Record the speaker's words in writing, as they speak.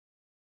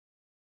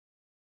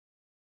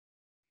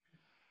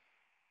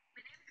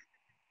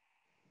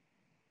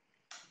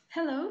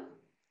Hello,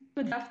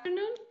 good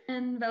afternoon,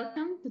 and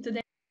welcome to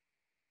today's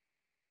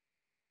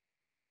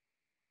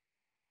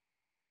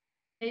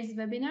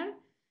webinar.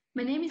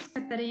 My name is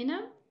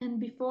Katarina, and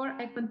before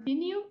I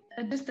continue,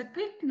 just a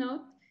quick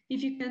note,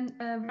 if you can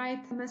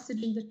write a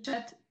message in the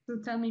chat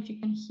to tell me if you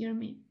can hear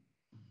me.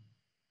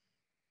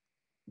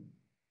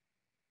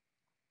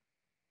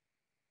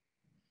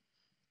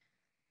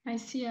 I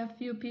see a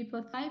few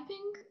people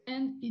typing,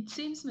 and it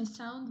seems my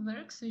sound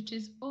works, which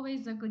is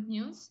always a good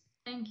news.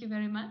 Thank you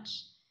very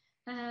much.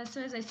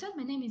 So as I said,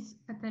 my name is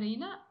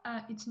Katarina.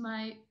 It's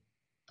my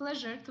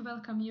pleasure to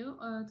welcome you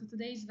to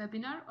today's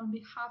webinar on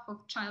behalf of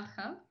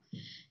Childhub.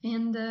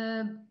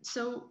 And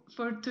so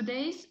for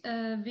today's,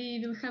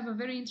 we will have a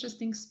very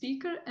interesting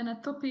speaker and a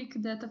topic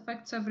that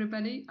affects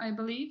everybody, I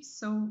believe.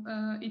 So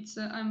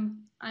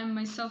I'm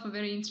myself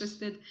very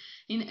interested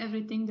in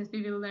everything that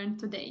we will learn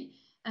today.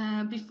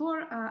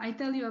 Before I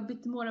tell you a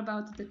bit more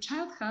about the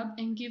Childhub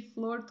and give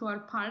floor to our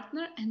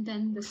partner and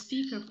then the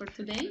speaker for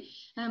today,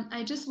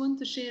 I just want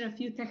to share a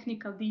few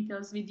technical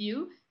details with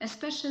you,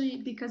 especially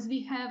because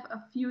we have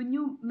a few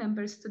new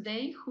members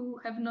today who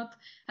have not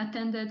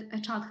attended a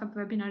Childhub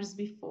webinars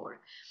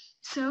before.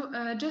 So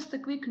just a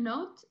quick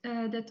note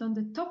that on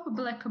the top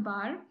black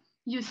bar,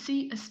 you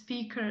see a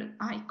speaker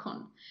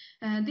icon.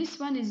 This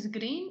one is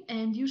green,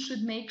 and you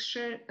should make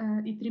sure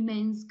it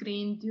remains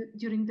green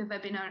during the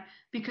webinar,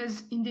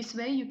 because in this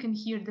way you can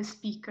hear the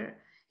speaker.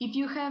 If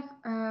you have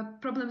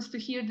problems to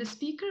hear the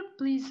speaker,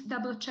 please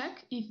double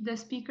check if the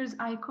speaker's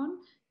icon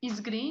is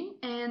green.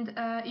 And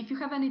if you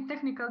have any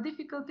technical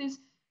difficulties,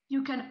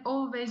 you can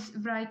always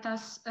write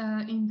us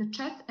in the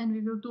chat and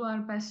we will do our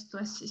best to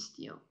assist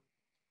you.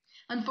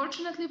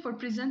 Unfortunately, for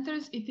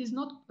presenters, it is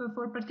not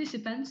for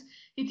participants,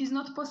 it is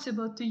not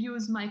possible to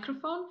use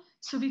microphone.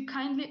 So we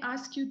kindly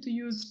ask you to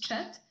use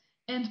chat,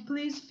 and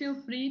please feel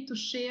free to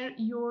share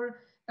your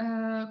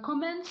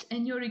comments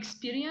and your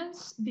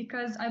experience,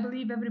 because I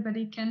believe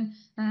everybody can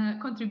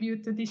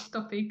contribute to this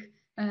topic,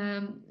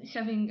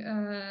 having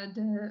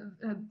the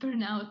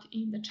burnout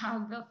in the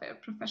child welfare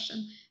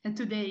profession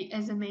today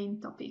as a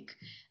main topic.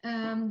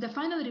 The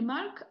final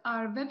remark,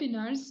 our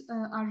webinars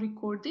are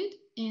recorded,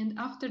 and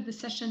after the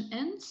session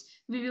ends,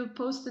 we will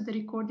post the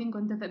recording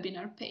on the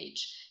webinar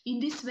page. In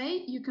this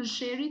way, you can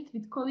share it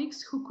with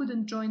colleagues who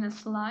couldn't join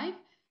us live,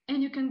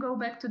 and you can go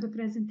back to the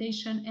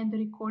presentation and the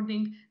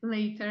recording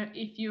later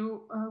if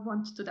you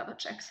want to double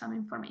check some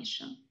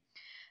information.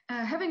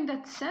 Having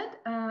that said,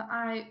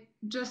 I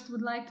just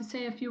would like to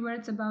say a few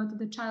words about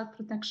the Child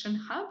Protection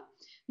Hub.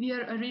 We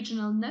are a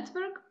regional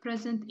network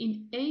present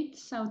in 8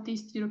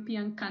 Southeast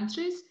European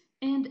countries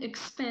and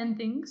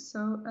expanding,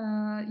 so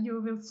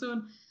you will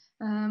soon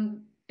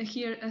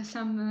hear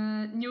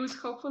some news,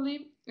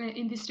 hopefully,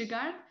 in this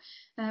regard.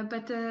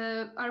 But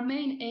our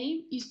main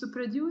aim is to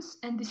produce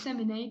and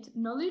disseminate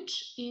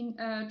knowledge in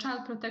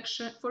child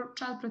protection for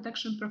child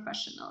protection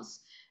professionals.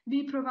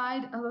 We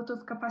provide a lot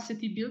of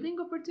capacity building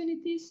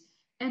opportunities,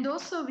 and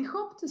also we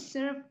hope to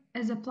serve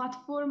as a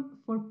platform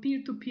for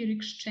peer-to-peer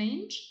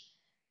exchange,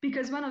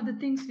 because one of the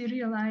things we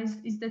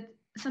realized is that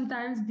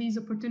sometimes these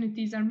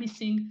opportunities are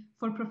missing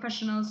for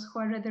professionals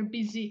who are rather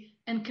busy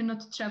and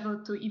cannot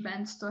travel to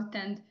events to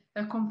attend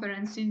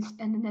conferences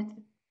and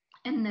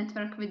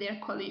network with their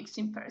colleagues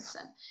in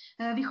person.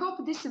 We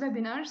hope this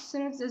webinar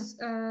serves as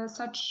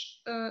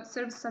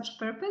such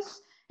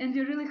purpose, and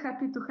we're really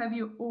happy to have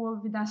you all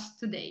with us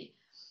today.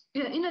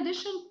 In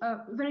addition, a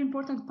very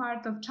important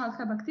part of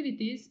Childhub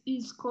activities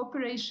is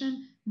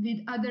cooperation with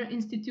other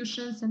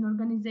institutions and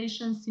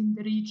organizations in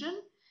the region.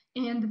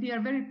 And we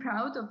are very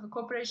proud of the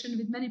cooperation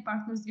with many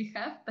partners we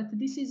have, but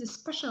this is a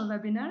special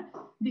webinar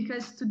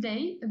because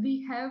today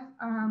we have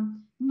a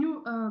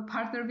new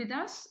partner with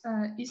us,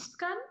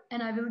 ISPCAN,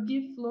 and I will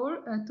give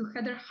floor to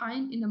Heather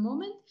Hein in a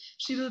moment.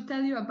 She will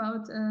tell you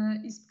about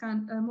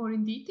ISPCAN more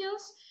in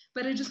details,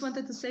 but I just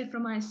wanted to say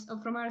from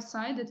our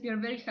side that we are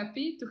very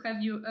happy to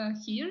have you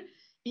here,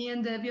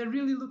 and we are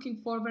really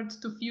looking forward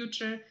to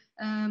future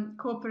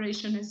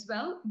cooperation as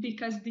well,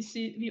 because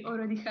we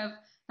already have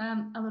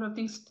a lot of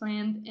things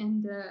planned,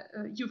 and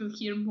you will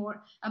hear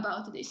more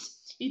about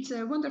this. It's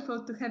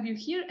wonderful to have you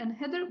here. And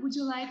Heather, would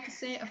you like to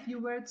say a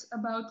few words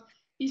about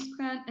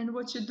ISPCAN and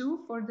what you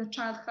do for the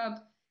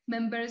Childhub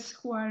members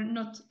who are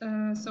not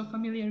so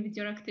familiar with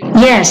your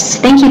activities? Yes,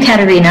 thank you,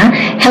 Katarina.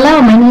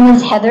 Hello, my name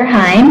is Heather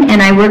Hein,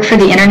 and I work for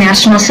the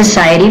International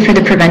Society for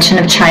the Prevention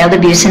of Child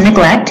Abuse and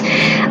Neglect.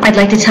 I'd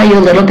like to tell you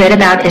a little bit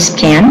about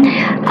ISPCAN.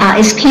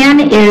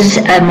 ISPCAN is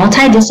a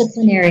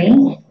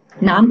multidisciplinary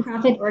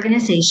nonprofit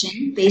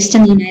organization based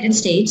in the United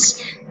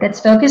States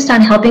that's focused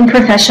on helping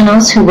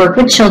professionals who work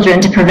with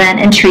children to prevent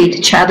and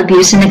treat child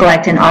abuse and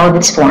neglect in all of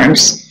its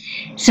forms.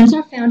 Since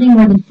our founding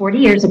more than 40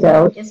 years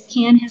ago,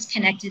 ISPCAN has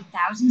connected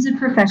thousands of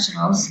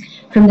professionals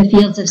from the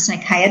fields of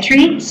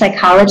psychiatry,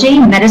 psychology,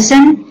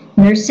 medicine,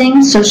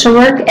 nursing, social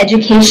work,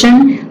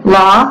 education,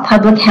 law,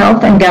 public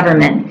health, and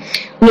government.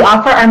 We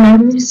offer our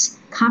members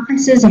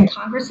conferences and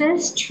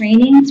congresses,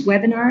 trainings,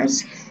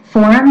 webinars,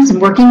 forums,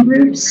 and working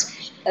groups.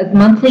 a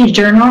monthly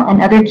journal,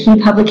 and other key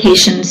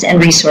publications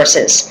and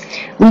resources.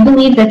 We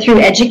believe that through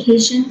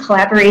education,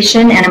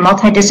 collaboration, and a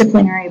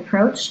multidisciplinary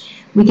approach,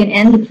 we can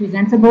end the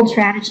preventable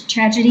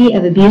tragedy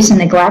of abuse and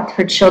neglect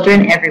for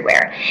children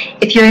everywhere.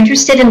 If you're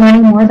interested in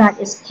learning more about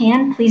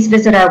ISPCAN, please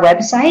visit our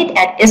website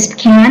at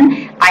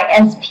ispcan.org.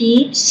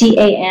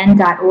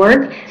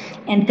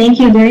 And thank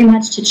you very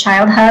much to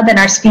Childhub and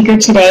our speaker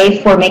today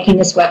for making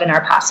this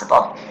webinar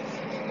possible.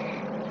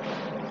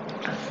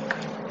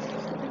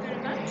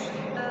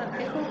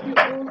 I hope you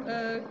all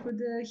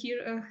could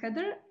hear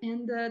Heather,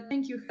 and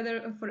thank you,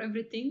 Heather, for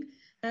everything.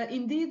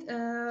 Indeed,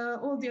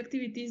 all the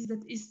activities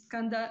that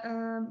ISPCAN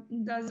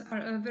does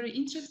are very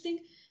interesting.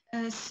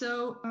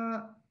 So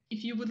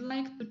if you would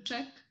like to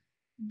check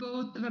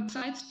both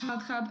websites,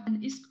 Childhub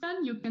and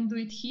ISPCAN, you can do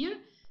it here.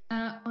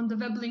 On the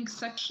web link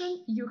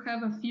section, you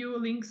have a few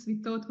links we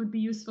thought would be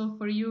useful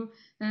for you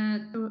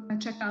to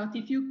check out.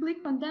 If you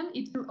click on them,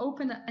 it will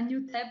open a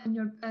new tab in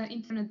your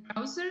internet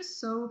browser,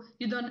 so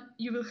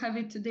you will have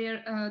it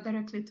there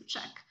directly to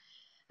check.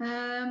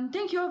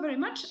 Thank you all very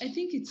much. I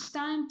think it's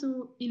time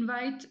to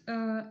invite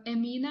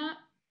Emina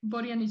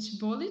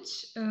Borjanic-Bolic,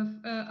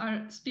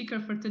 our speaker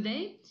for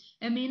today.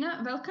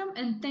 Emina, welcome,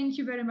 and thank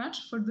you very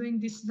much for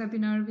doing this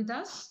webinar with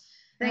us.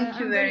 Thank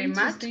you very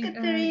much,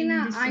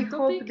 Katerina. I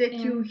hope that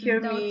you hear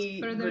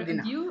me good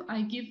enough.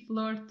 I give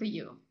floor to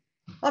you.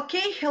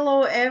 Okay,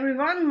 hello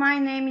everyone. My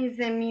name is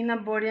Emina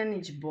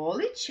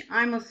Borjanic-Bolic.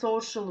 I'm a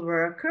social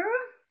worker.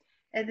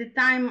 At the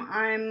time,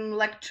 I'm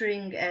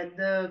lecturing at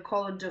the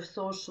College of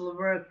Social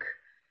Work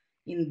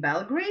in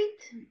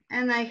Belgrade,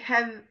 and I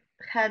have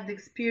had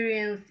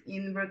experience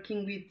in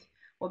working with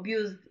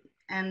abused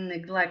and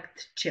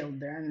neglected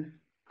children.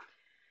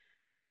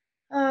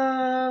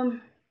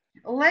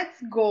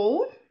 Let's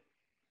go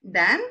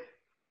then.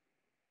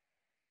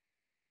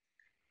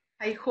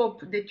 I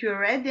hope that you're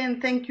ready,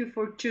 and thank you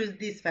for choosing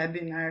this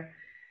webinar.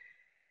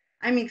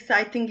 I'm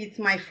excited, it's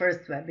my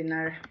first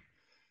webinar.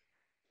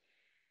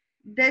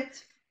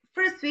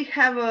 First we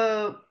have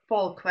a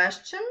poll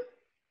question.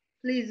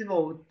 Please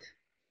vote.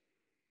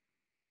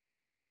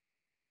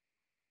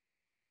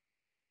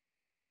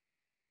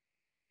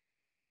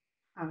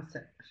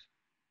 Answer.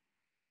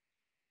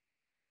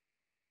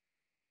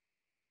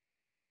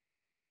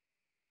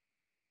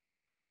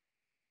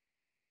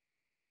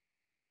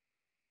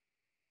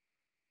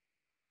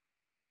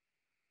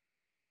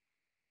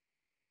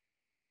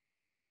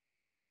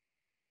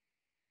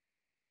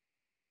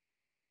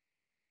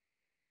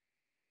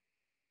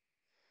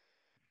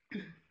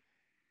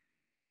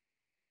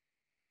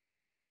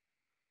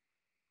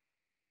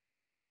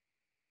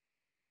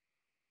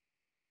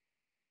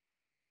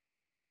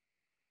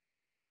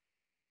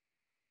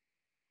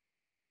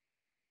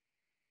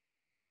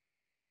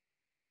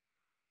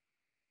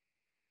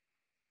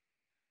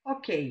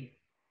 Okay,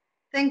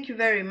 thank you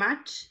very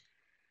much.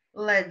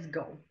 Let's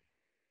go.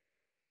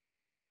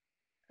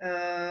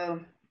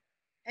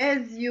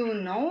 As you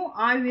know,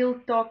 I will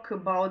talk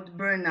about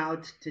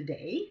burnout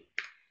today.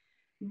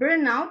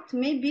 Burnout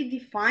may be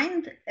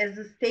defined as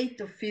a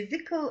state of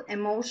physical,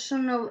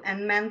 emotional,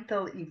 and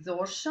mental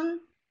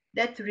exhaustion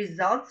that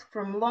results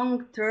from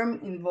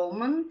long-term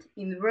involvement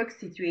in work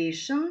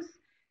situations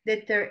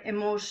that are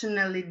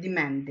emotionally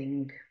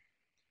demanding.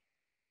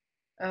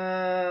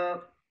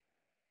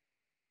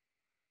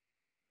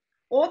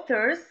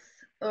 Authors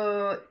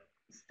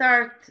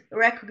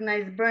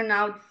recognize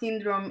burnout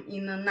syndrome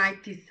in the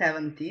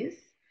 1970s,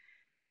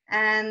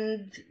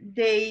 and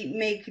they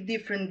make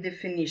different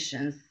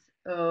definitions.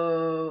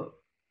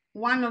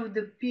 One of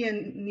the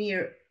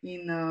pioneers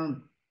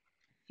in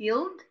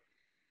field,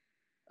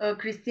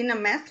 Christina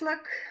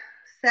Maslach,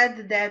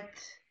 said that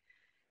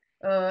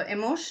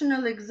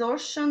emotional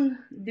exhaustion,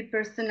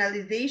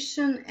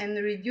 depersonalization, and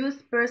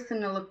reduced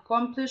personal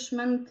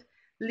accomplishment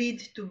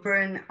lead to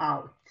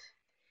burnout.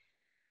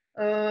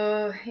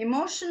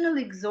 Emotional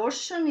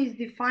exhaustion is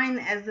defined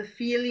as a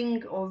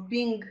feeling of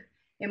being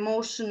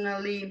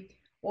emotionally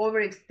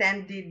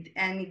overextended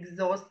and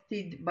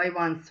exhausted by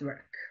one's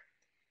work.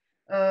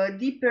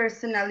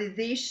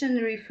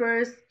 Depersonalization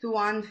refers to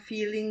one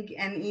feeling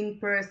and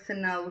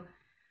impersonal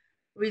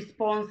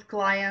response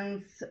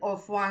clients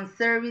of one's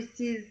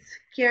services,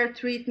 care,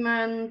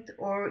 treatment,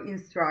 or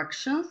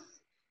instructions.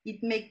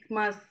 It makes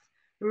us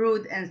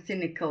rude and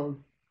cynical.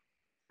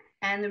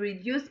 And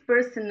reduced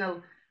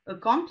personal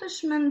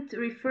accomplishment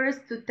refers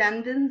to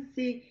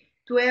tendency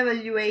to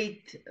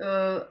evaluate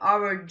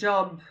our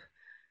job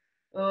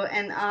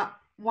and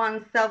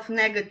oneself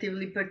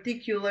negatively,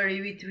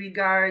 particularly with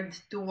regard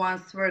to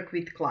one's work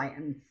with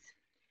clients.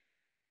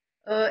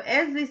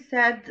 As I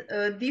said,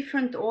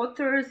 different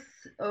authors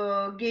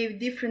gave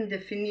different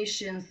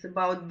definitions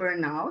about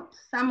burnout.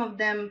 Some of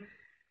them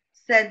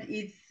said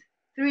it's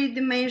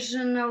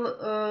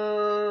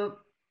three-dimensional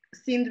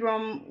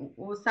syndrome,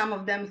 or some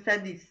of them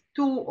said it's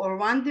two or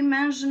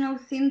one-dimensional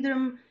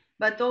syndrome,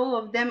 but all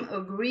of them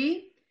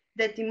agree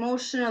that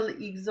emotional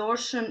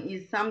exhaustion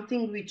is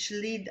something which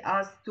leads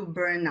us to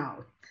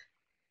burnout.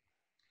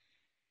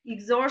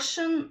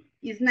 Exhaustion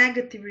is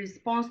negative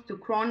response to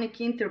chronic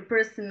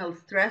interpersonal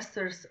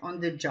stressors on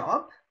the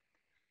job,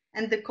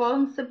 and the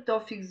concept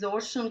of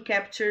exhaustion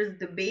captures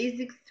the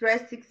basic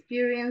stress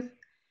experienced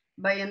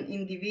by an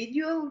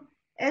individual,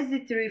 as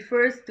it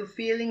refers to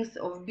feelings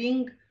of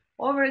being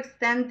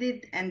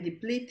overextended and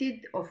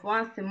depleted of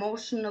one's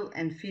emotional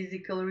and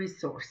physical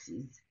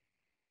resources.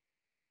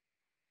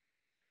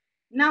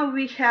 Now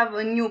we have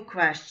a new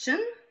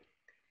question,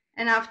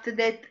 and after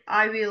that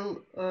I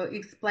will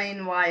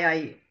explain why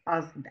I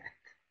asked that.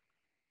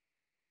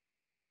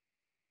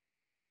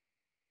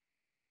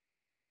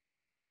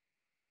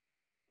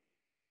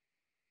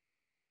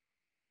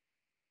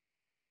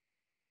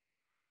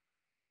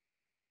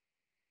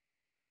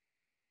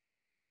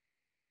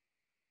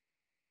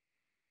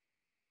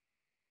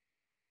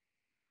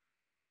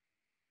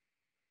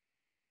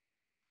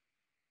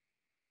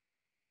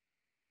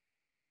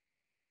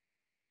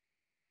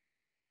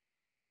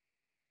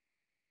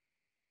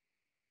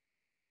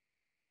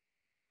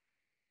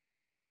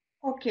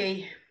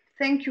 Okay,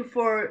 thank you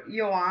for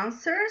your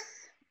answers.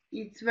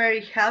 It's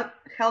very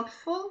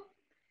helpful.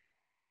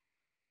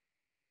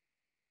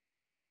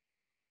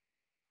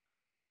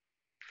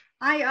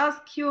 I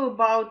ask you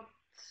about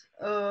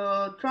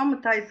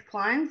traumatized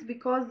clients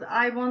because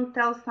I want to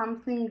tell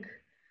something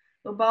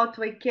about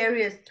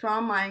vicarious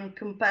trauma and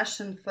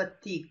compassion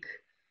fatigue,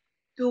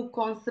 two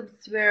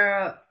concepts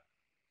were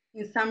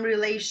in some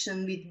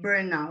relation with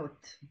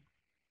burnout.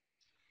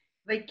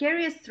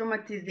 Vicarious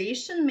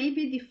traumatization may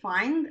be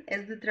defined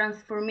as the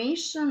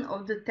transformation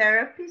of the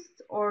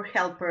therapist or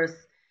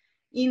helper's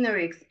inner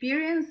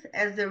experience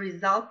as a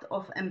result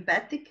of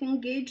empathic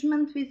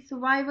engagement with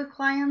survivor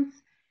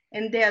clients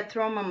and their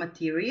trauma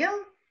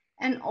material,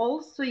 and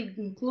also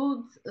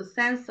includes a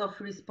sense of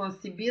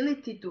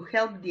responsibility to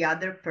help the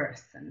other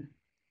person.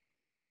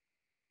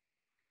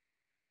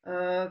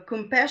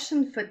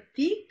 Compassion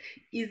fatigue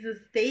is a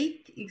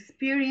state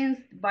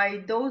experienced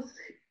by those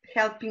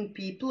helping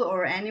people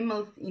or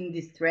animals in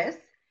distress.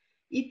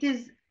 It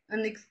is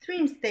an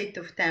extreme state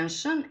of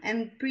tension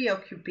and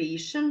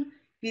preoccupation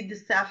with the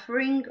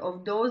suffering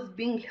of those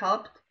being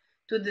helped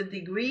to the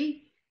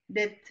degree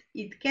that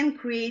it can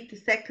create a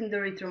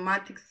secondary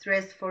traumatic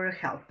stress for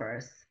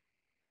helpers.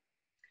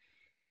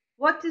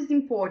 What is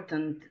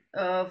important?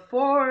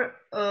 For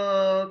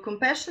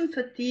compassion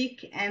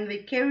fatigue and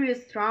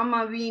vicarious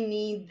trauma, we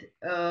need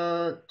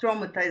a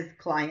traumatized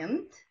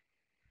client.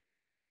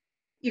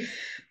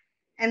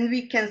 And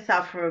we can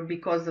suffer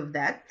because of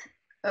that.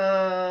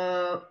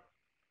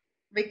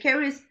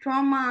 Vicarious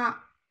trauma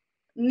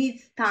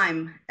needs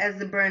time as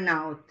a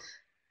burnout.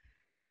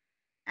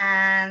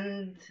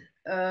 And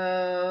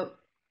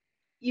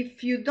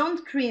if you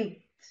don't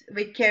treat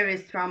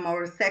vicarious trauma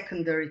or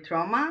secondary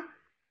trauma,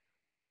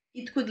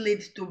 it could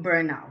lead to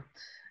burnout.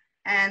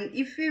 And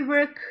if we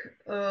work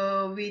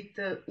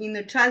in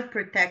a child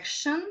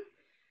protection,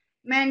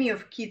 many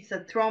of kids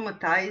are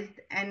traumatized,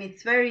 and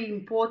it's very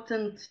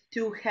important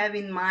to have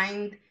in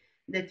mind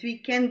that we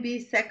can be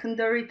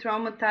secondary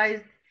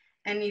traumatized,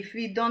 and if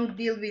we don't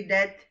deal with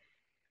that,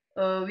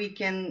 we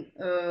can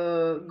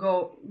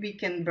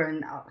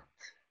burn out.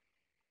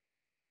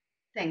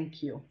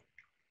 Thank you.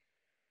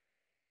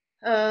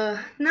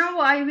 Now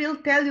I will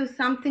tell you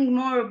something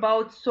more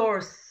about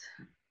source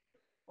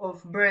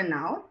of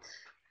burnout.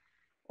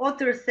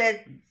 Author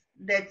said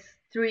that's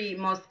three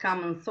most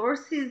common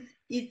sources.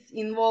 It's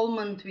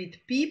involvement with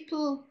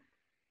people,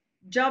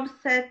 job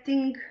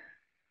setting,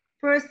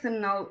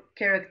 personal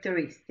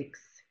characteristics.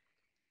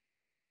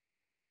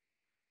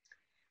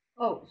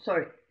 Oh,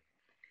 sorry.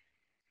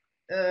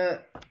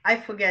 I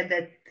forget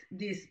that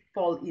this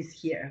poll is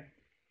here.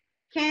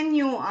 Can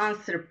you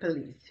answer,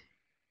 please?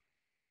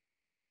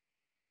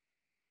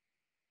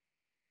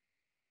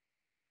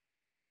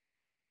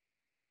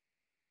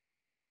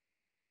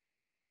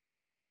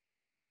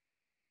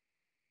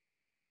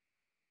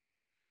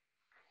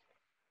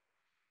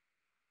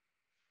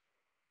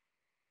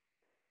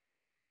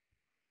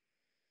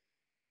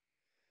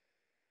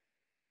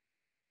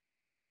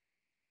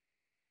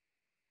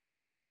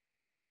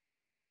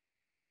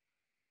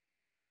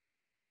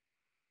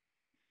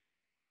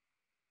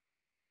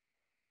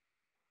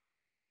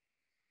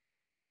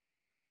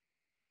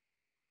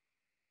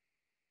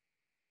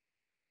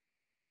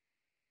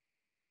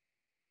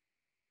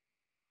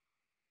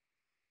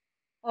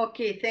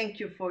 Okay, thank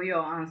you for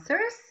your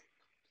answers.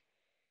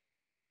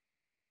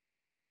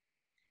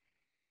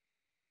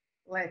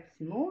 Let's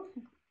move.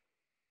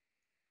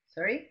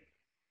 Sorry.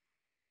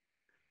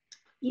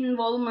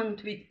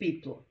 Involvement with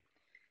people.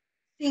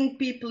 Seeing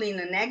people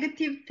in a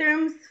negative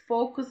terms,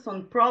 focus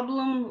on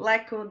problem,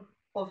 lack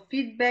of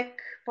feedback,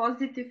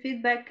 positive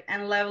feedback,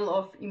 and level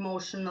of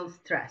emotional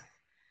stress.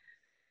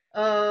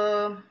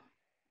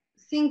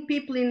 Seeing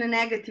people in a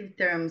negative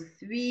terms,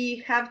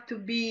 we have to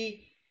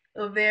be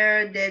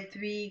aware that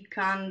we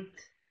can't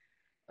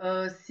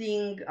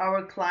seeing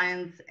our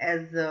clients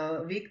as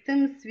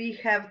victims. We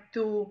have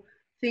to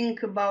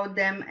think about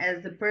them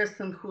as a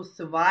person who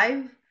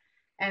survive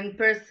and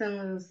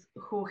persons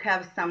who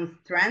have some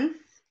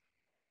strengths.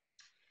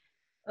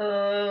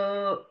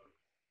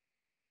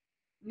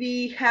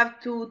 we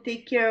have to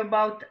take care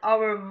about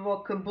our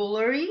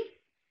vocabulary.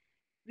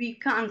 We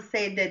can't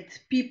say that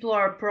people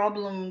are a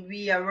problem.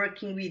 We are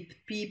working with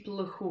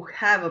people who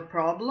have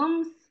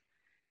problems.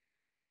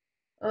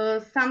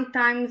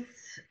 Sometimes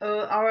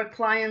our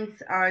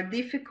clients are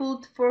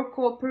difficult for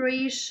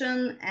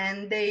cooperation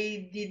and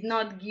they did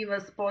not give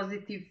us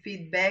positive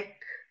feedback.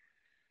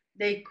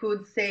 They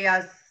could say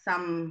us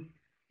some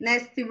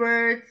nasty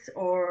words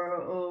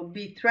or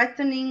be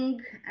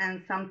threatening,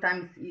 and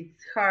sometimes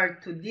it's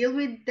hard to deal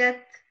with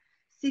that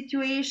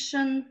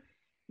situation,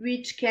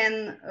 which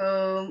can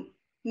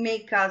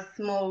make us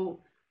more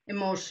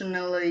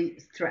emotionally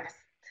stressed.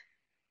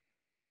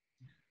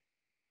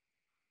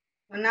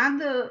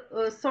 Another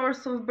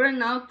source of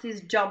burnout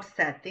is job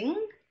setting.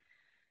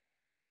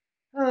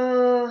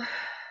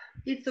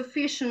 It's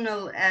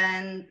official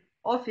and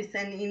office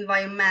and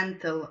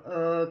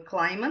environmental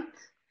climate,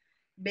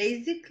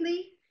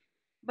 basically,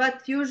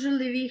 but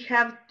usually we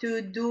have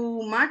to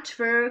do much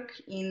work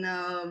in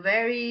a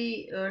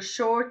very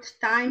short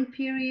time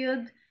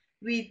period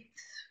with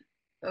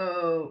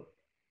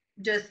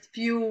just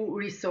few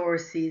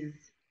resources.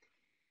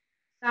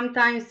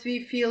 Sometimes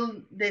we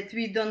feel that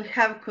we don't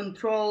have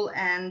control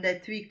and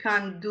that we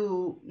can't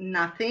do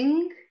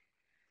nothing.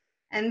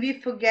 And we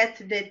forget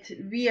that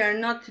we are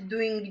not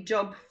doing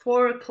job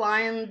for a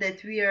client,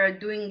 that we are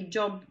doing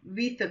job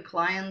with a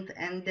client,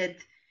 and that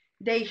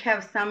they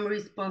have some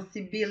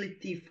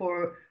responsibility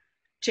for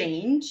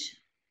change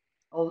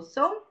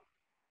also.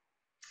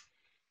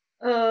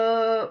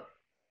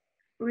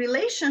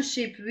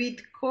 Relationship with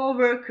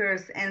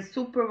co-workers and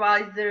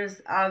supervisors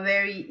are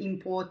very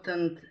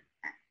important,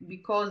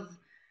 because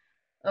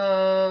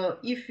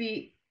if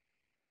we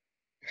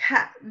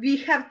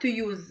have to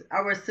use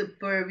our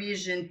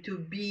supervision to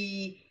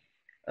be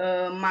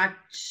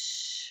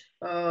much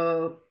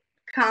calm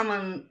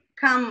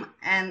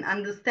and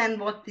understand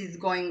what is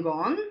going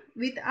on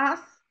with us,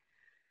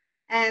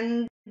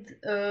 and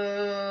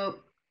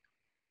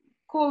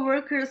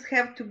co-workers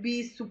have to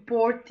be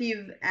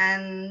supportive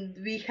and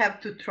we have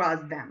to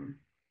trust them.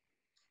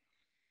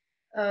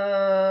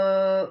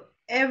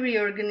 Every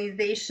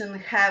organization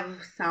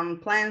have some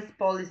plans,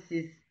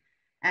 policies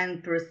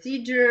and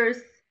procedures,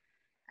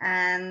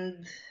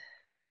 and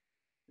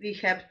we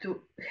have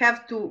to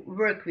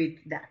work with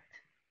that.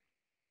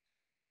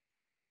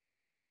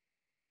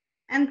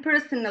 And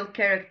personal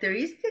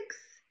characteristics.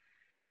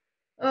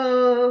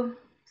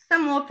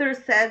 Some authors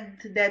said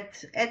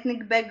that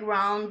ethnic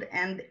background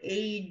and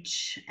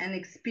age and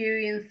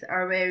experience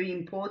are very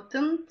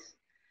important.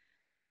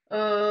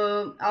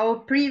 Our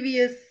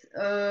previous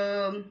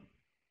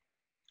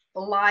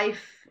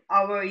life,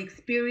 our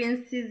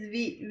experiences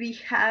we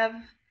have,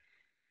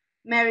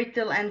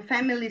 marital and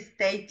family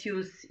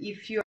status,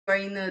 if you are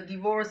in a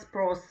divorce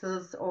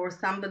process or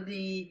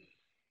somebody,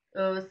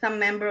 some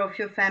member of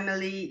your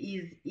family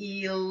is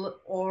ill,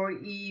 or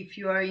if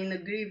you are in a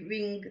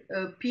grieving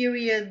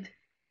period,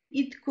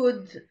 it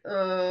could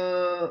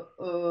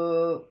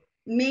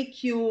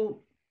make you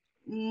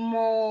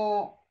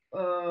more,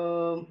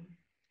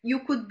 you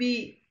could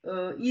be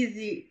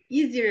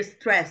easier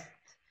stressed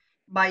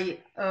by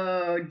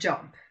a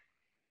job.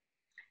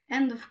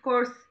 And of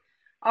course,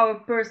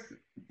 our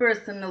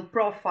personal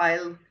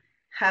profile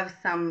have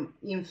some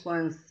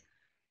influence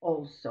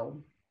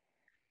also.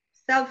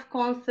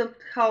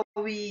 Self-concept, how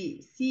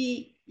we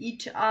see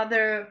each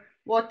other,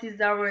 what is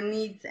our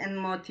needs and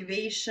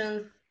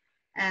motivations,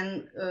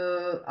 and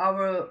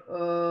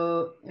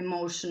our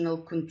emotional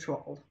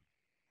control.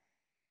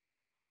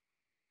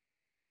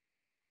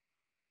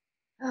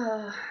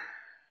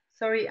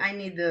 Sorry, I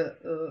need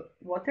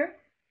water.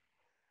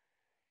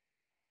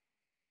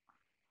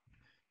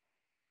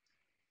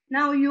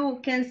 Now you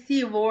can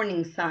see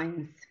warning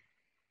signs.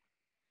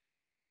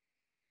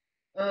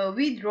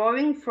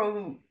 Withdrawing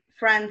from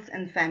friends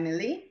and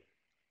family,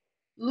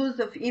 loss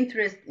of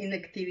interest in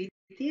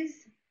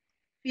activities,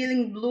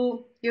 feeling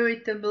blue,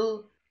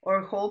 irritable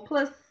or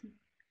hopeless,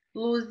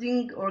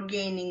 losing or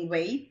gaining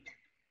weight,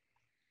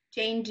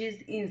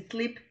 changes in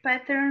sleep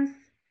patterns,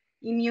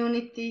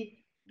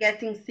 immunity,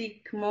 getting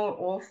sick more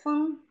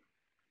often,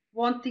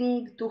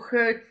 wanting to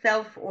hurt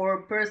self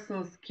or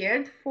persons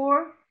cared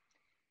for,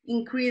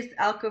 increased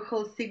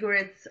alcohol,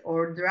 cigarettes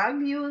or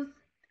drug use,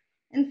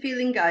 and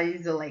feeling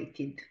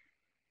isolated.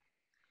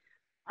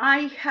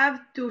 I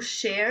have to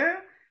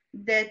share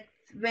that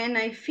when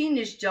I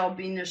finished job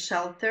in a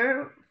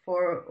shelter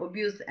for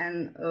abuse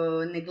and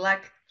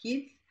neglect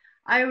kids,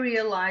 I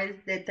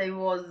realized that I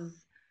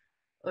was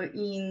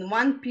in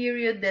one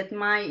period that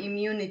my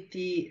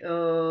immunity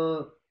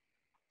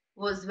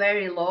was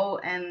very low,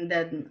 and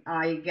then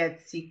I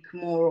get sick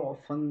more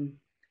often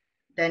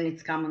than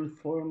it's common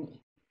for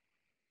me.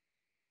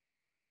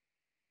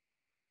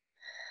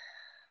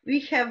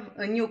 We have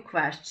a new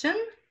question.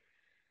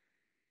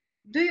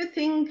 Do you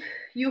think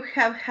you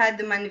have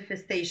had a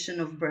manifestation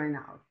of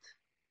burnout?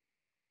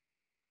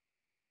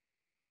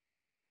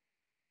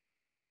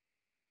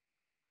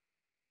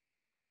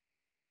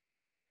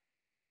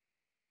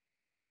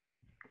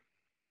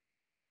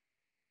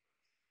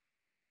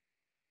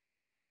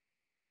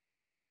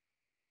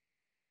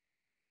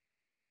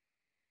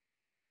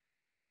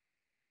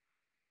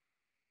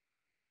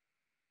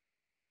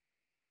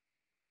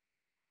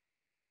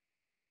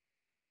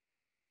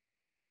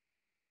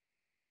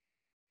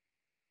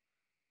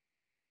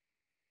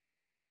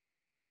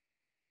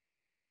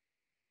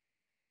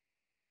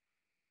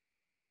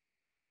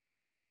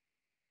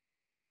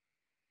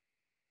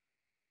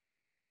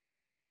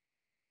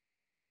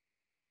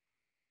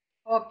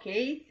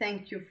 Okay,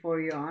 thank you for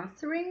your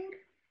answering.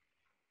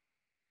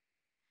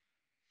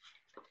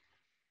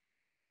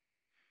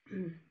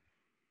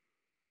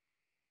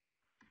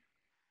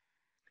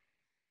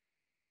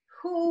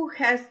 Who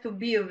has to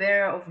be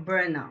aware of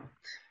burnout?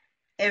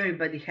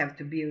 Everybody have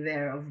to be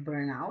aware of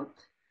burnout.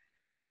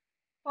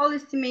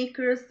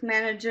 Policymakers,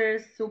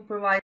 managers,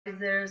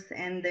 supervisors,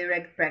 and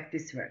direct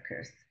practice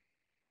workers.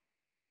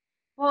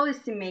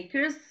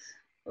 Policymakers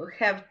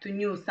have to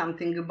know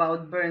something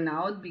about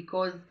burnout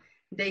because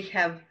they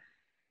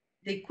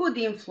could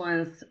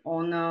influence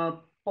on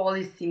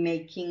policy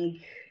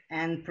making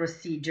and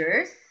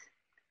procedures.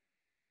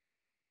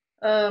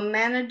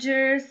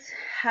 Managers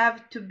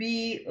have to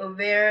be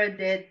aware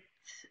that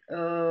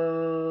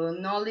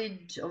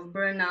knowledge of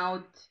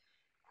burnout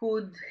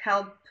could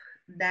help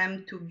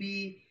them to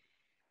be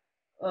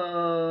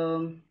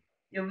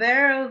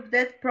aware of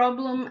that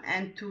problem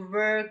and to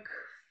work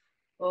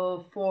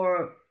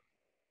for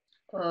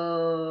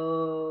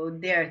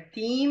their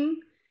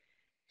team,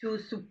 to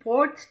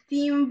support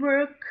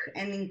teamwork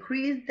and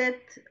increase that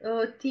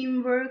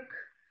teamwork.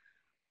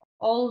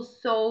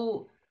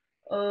 Also,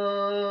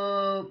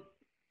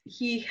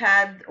 he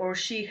had or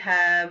she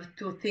have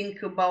to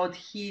think about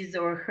his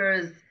or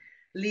her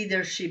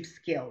leadership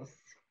skills.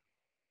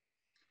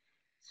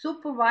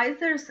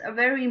 Supervisors are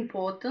very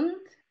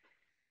important,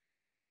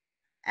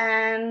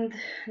 and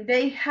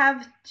they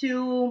have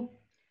to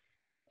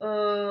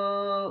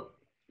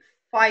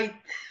fight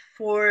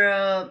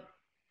for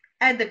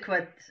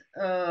adequate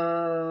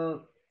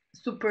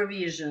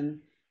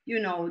supervision. You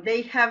know,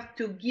 they have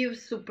to give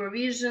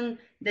supervision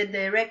that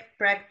direct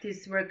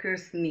practice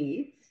workers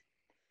need,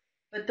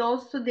 but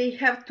also they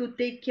have to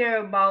take care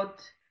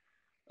about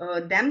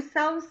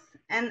themselves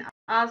and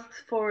ask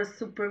for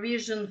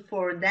supervision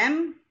for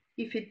them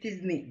if it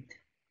is needed.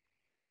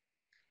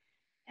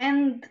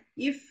 And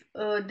if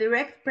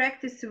direct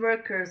practice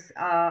workers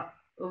are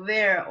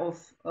aware of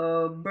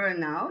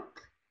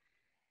burnout,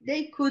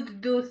 they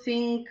could do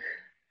thing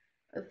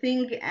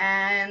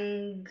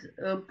and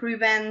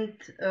prevent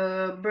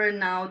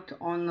burnout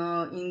on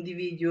an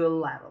individual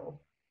level.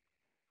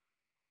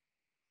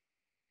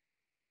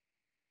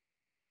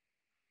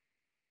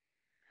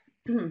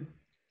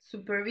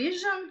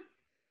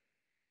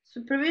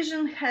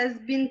 Supervision has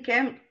been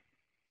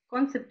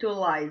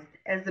conceptualized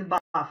as a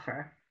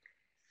buffer,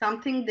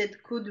 something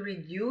that could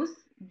reduce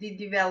the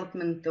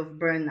development of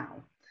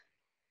burnout.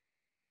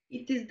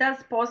 It is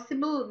thus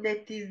possible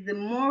that is the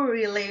more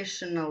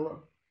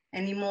relational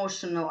and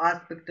emotional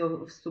aspect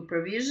of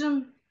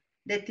supervision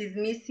that is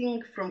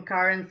missing from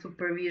current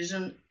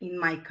supervision in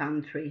my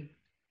country.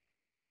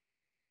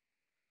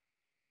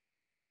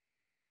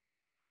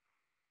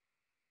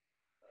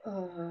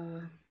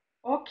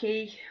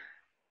 Okay,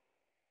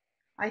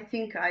 I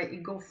think I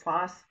go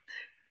fast.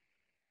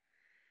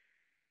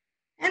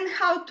 And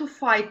how to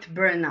fight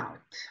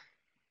burnout?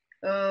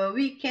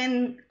 We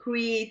can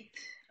create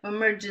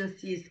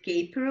emergency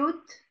escape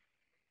route,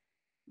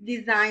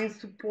 design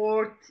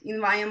support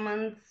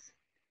environments,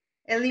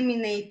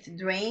 eliminate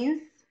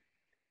drains,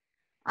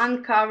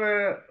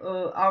 uncover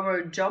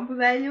our job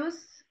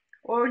values,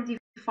 or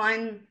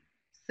define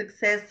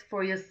success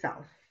for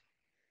yourself.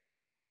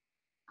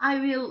 I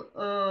will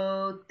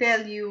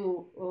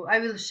I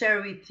will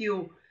share with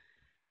you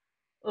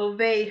a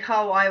way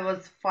how I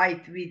was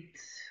fight with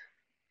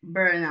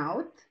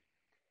burnout.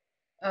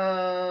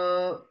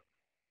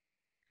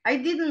 I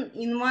didn't,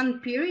 in one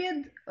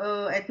period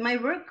at my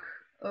work,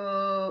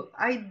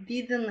 I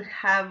didn't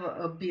have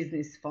a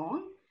business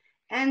phone,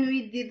 and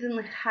we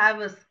didn't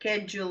have a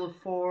schedule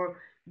for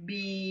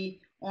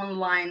be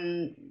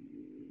online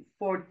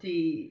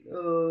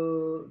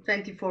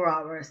 24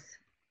 hours.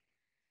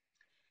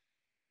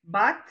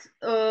 But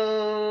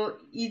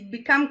it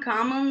became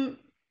common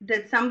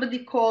that somebody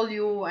call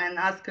you and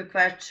ask a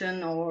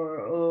question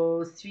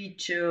or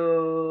switch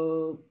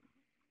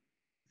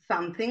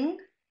something,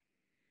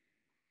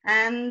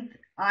 and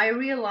I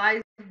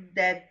realized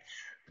that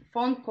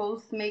phone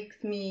calls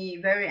makes me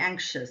very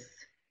anxious,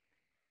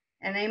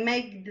 and I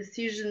make the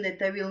decision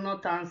that I will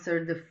not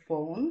answer the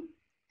phone.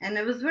 And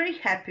I was very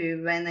happy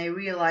when I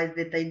realized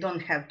that I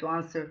don't have to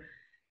answer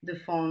the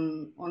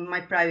phone on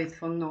my private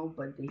phone,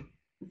 nobody,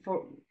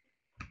 for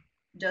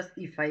just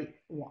if I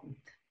want.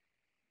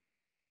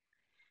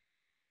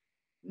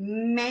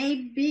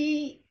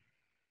 Maybe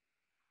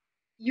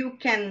you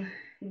can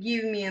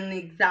give me an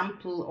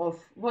example of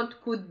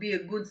what could be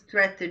a good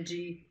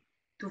strategy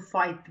to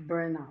fight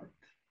burnout.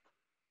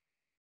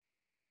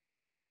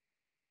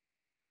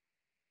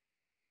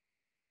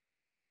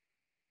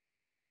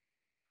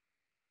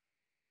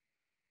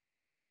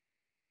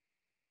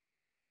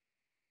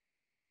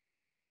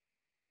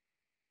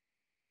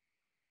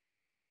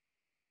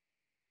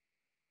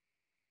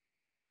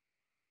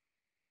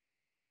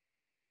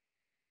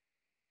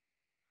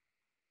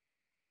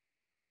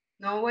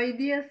 No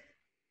ideas?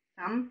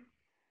 Some?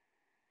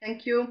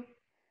 Thank you.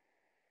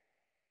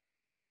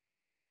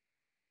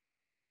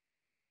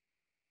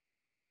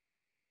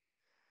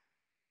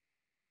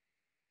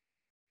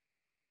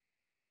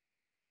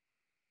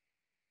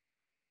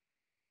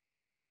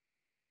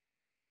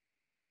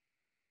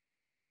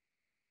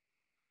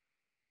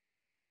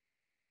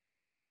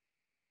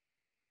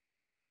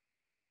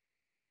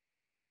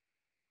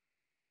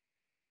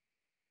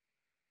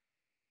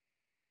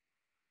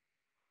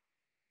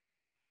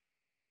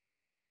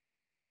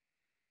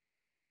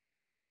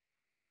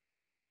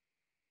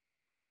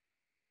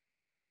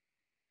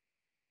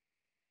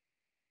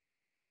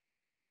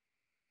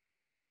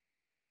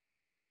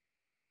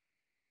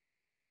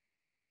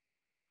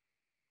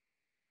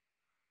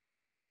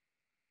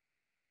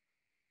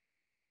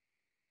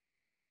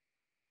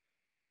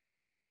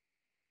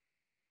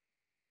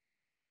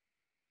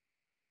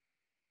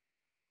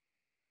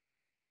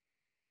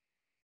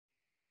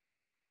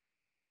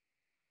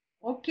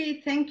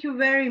 Okay, thank you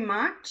very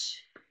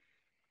much.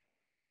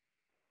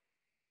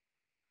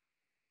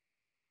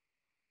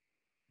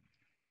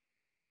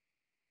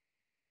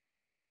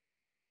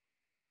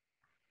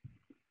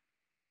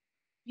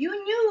 You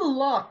knew a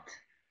lot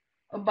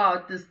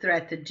about the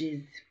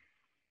strategies.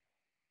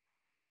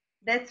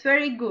 That's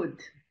very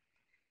good.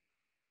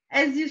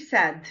 As you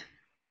said,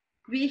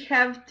 we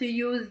have to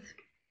use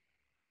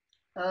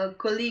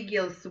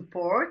collegial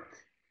support.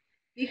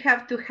 We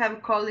have to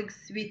have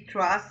colleagues we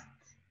trust,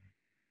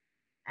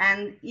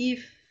 and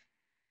we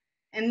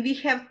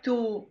have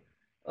to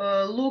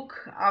look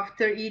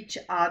after each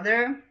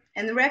other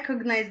and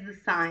recognize the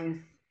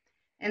signs,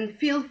 and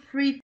feel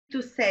free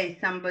to say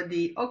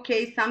somebody,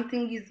 okay,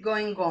 something is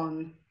going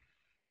on.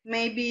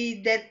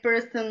 Maybe that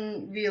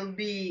person will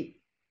be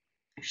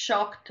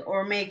shocked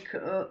or make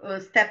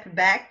a step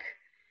back,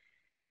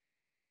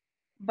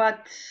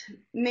 but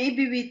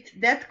maybe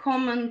with that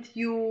comment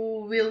you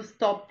will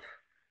stop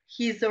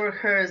his or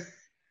hers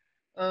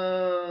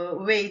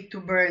way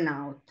to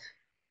burnout.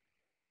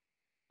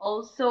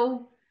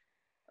 Also,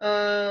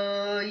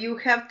 you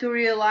have to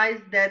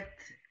realize that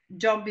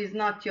job is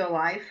not your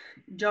life.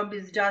 Job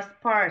is just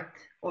part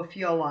of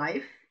your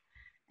life,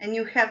 and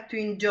you have to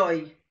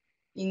enjoy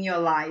in your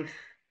life.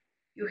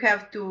 You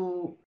have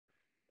to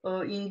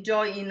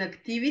enjoy in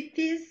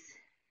activities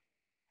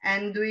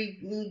and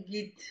doing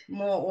it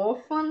more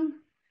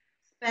often.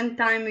 Spend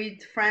time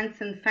with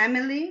friends and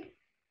family,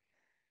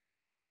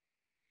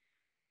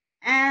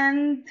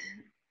 and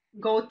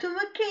go to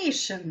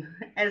vacation,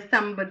 as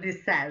somebody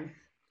says.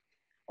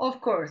 Of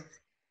course,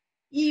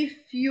 if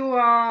you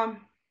are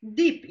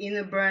deep in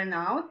a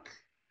burnout,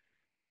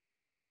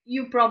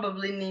 you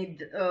probably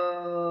need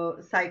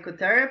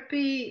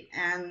psychotherapy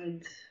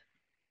and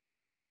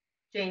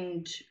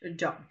change a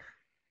job.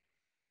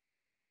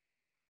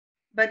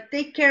 But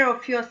take care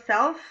of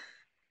yourself.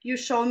 You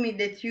show me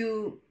that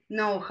you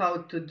know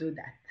how to do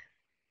that.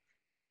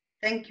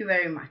 Thank you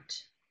very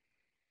much.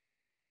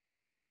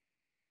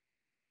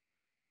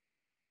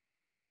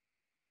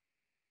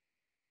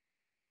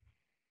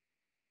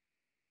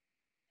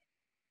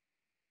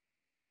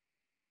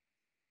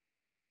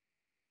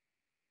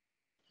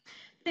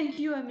 Thank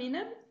you,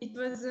 Amina. It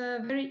was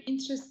very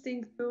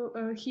interesting to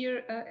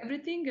hear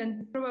everything,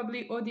 and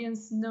probably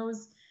audience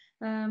knows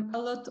a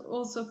lot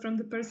also from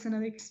the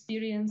personal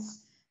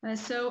experience.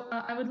 So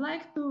I would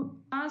like to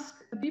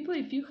ask people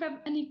if you have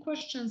any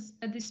questions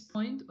at this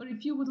point, or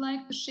if you would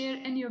like to share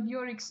any of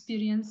your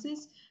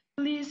experiences,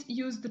 please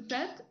use the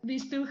chat. We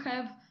still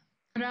have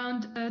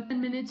around 10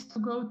 minutes to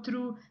go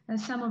through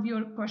some of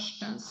your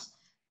questions.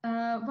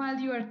 While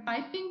you are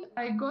typing,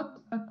 I got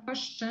a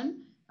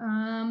question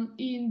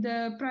in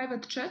the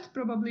private chat,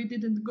 probably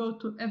didn't go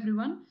to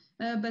everyone,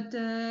 but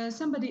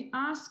somebody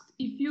asked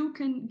if you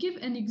can give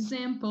an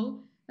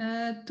example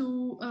at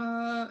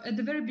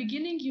the very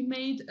beginning you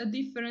made a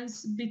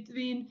difference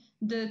between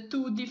the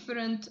two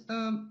different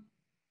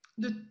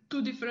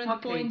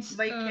points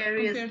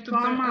compared to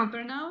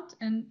burnout,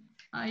 and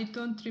I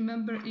don't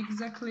remember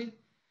exactly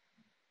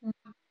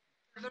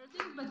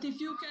everything, but if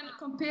you can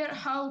compare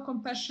how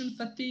compassion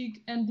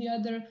fatigue and the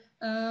other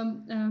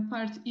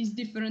part is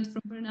different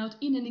from burnout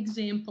in an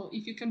example,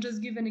 if you can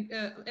just give an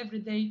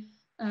everyday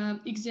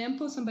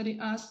example. Somebody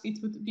asked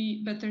it would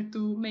be better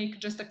to make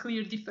just a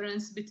clear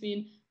difference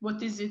between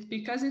what is it,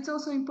 because it's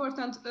also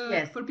important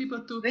Yes. for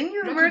people to when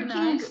you're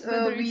recognize working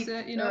whether with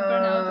it's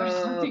burnout or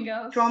something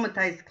else.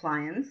 Traumatized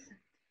clients,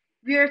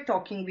 we are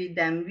talking with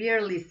them, we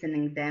are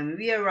listening them,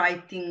 we are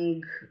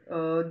writing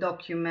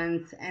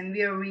documents, and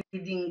we are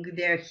reading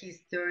their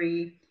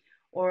history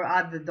or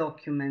other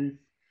documents.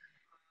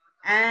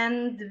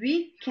 And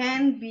we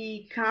can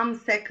become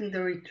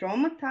secondary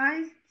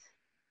traumatized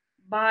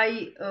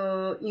by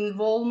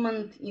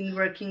involvement in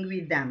working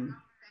with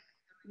them,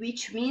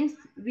 which means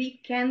we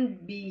can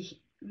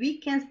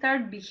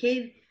start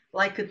behave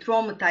like a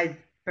traumatized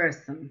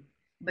person,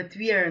 but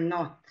we are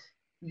not.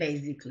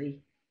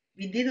 Basically,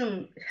 we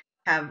didn't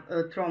have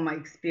a trauma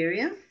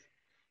experience,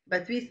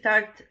 but we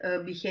start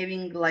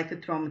behaving like a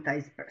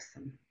traumatized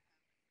person.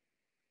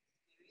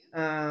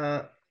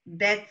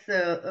 That's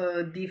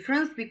a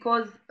difference,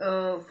 because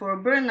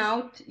for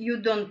burnout you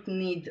don't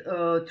need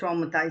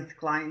traumatized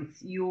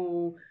clients,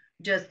 you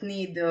just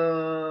need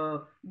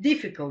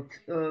difficult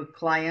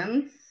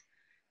clients,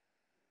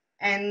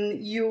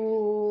 and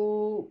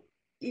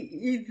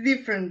it's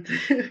different.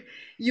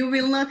 You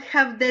will not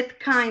have that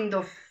kind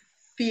of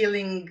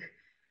feeling.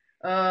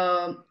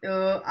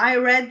 I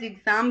read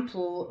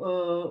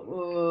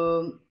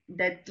example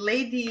that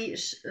lady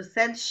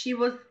said she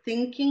was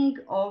preparing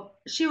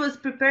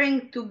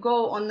to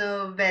go on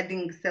a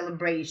wedding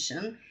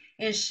celebration,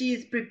 and she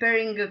is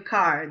preparing a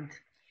card.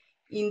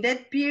 In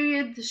that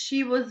period,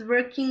 she was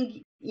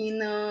working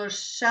in a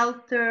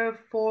shelter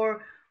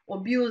for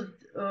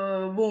abused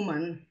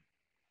women,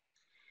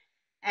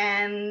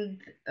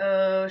 and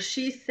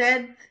she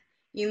said,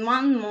 in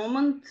one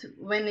moment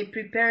when I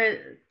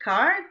prepared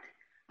card,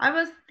 I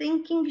was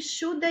thinking,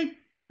 should I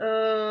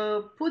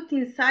put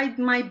inside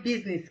my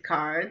business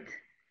card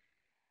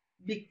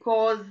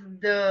because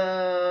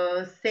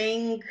the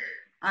saying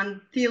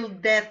until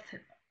death,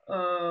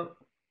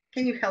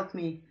 can you help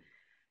me?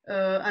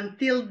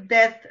 Until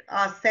death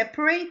are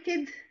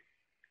separated,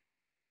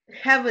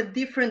 have a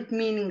different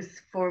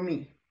meanings for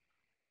me.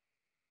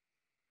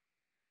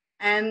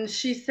 And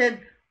she said,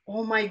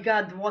 oh my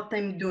God, what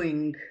I'm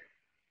doing.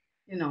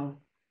 You know,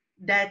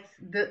 that's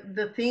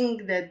the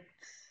thing that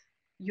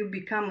you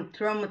become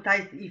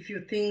traumatized if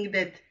you think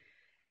that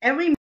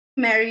every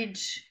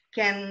marriage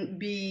can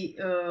be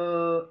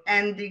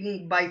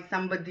ending by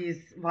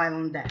somebody's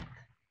violent death.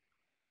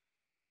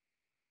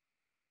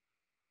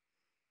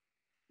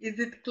 Is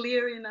it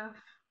clear enough?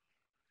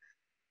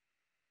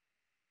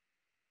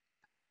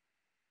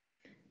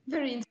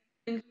 Very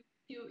interesting.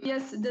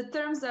 Yes, the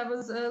terms I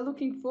was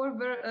looking for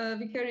were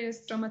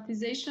vicarious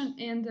traumatization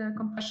and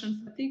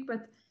compassion fatigue,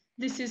 but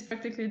this is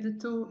practically the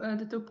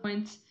two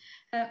points.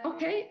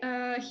 Okay,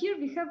 here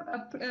we have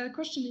a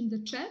question in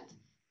the chat,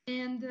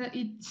 and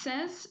it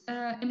says,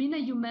 Emina,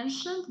 you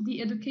mentioned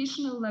the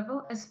educational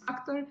level as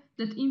factor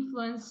that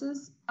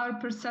influences our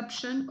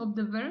perception of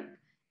the work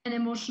and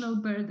emotional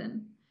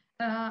burden.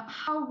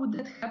 How would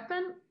that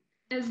happen,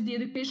 as the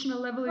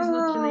educational level is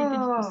not related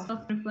to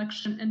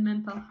self-reflection and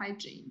mental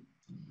hygiene?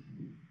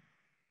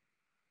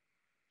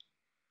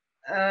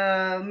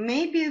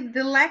 Maybe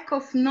the lack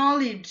of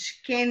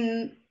knowledge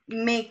can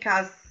make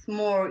us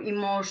more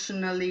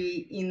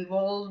emotionally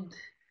involved,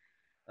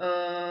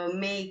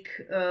 make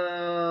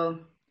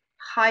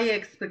high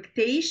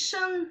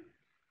expectation,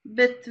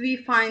 but we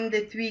find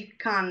that we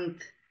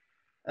can't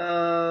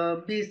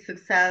be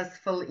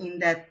successful in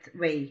that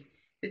way.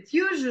 But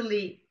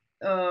usually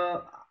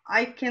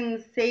I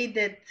can say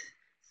that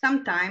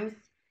sometimes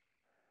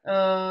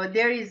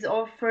there is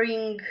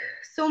offering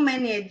so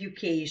many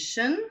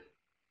education,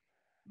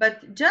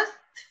 but just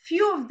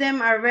few of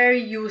them are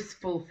very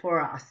useful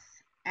for us.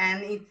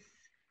 And it's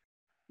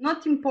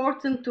not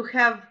important to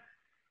have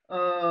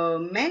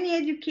many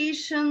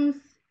educations.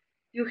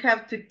 You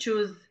have to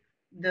choose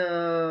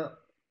the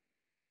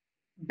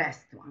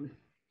best one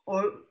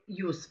or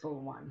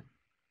useful one.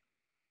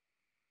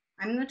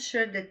 I'm not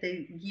sure that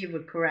I give a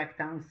correct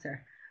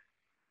answer.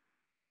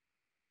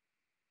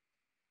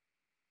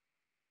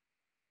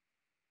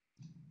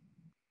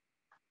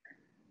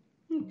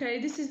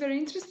 Okay, this is very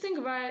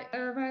interesting. While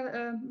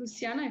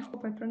Luciana, I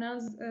hope I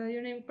pronounced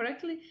your name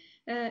correctly,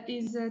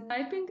 is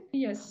typing.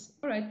 Yes,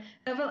 all right.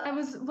 Well, I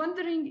was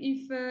wondering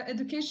if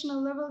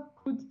educational level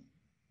could,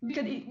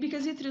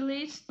 because it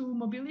relates to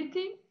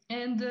mobility,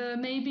 and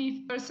maybe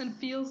if person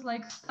feels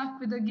like stuck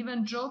with a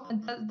given job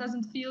and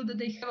doesn't feel that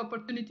they have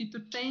opportunity to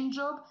change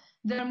job,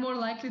 they're more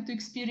likely to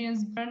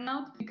experience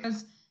burnout,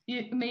 because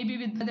maybe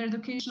with better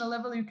educational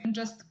level you can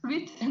just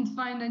quit and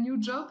find a new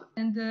job,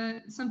 and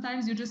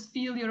sometimes you just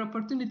feel your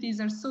opportunities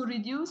are so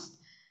reduced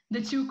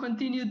that you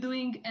continue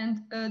doing, and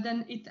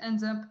then it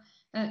ends up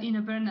in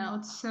a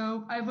burnout.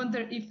 So I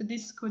wonder if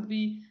this could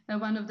be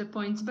one of the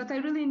points. But I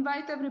really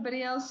invite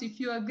everybody else, if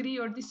you agree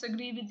or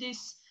disagree with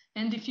this,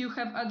 and if you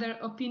have other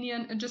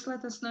opinion, just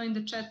let us know in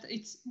the chat.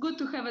 It's good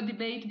to have a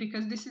debate,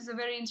 because this is a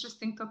very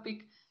interesting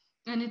topic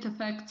and it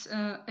affects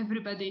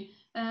everybody.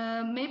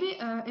 Maybe,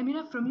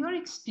 Emina, from your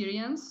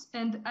experience,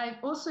 and I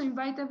also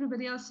invite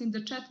everybody else in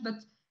the chat, but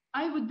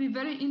I would be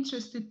very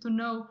interested to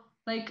know,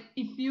 like,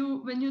 if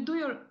you, when you do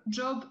your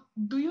job,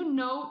 do you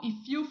know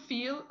if you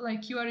feel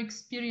like you are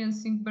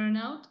experiencing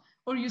burnout,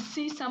 or you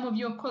see some of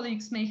your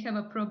colleagues may have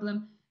a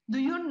problem? Do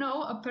you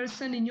know a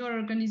person in your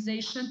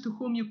organization to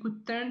whom you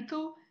could turn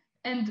to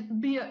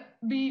and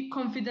be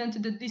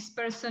confident that this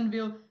person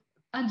will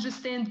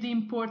understand the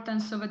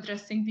importance of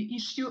addressing the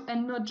issue,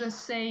 and not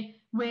just say,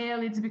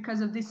 well, it's because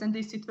of this and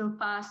this, it will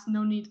pass,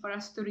 no need for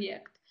us to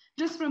react?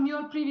 Just from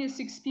your previous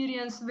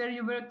experience where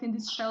you worked in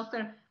this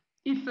shelter,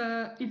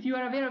 if you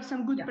are aware of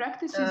some good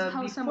practices,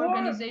 how some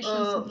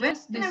organizations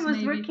address this, when I was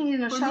maybe. working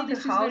in a For shelter me,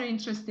 this house, is very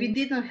interesting. we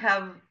didn't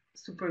have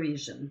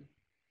supervision.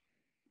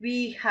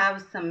 We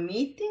have some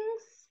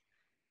meetings,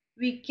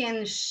 we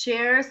can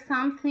share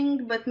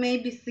something, but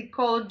maybe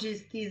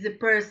psychologist is a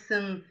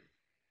person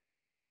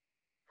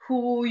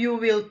who you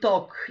will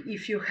talk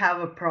if you have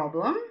a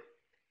problem.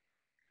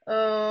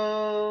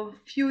 A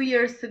few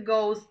years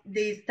ago,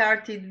 they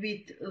started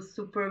with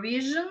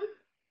supervision,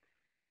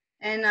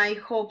 and I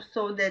hope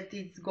so that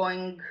it's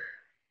going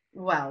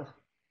well.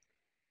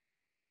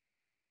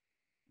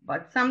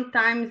 But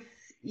sometimes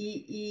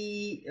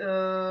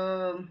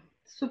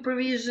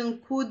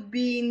supervision could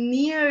be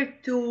near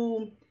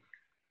to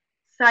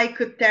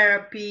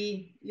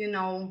psychotherapy, you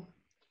know,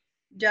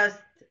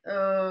 just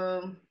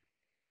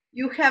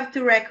you have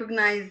to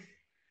recognize,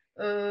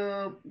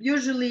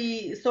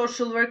 usually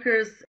social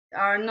workers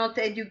are not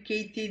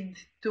educated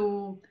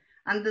to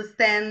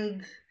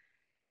understand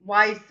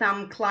why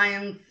some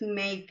clients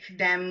make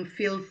them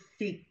feel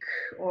sick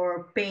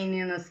or pain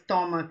in the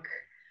stomach,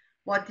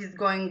 what is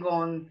going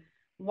on,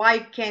 why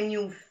can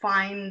you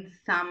find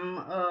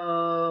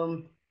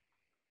some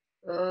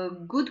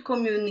good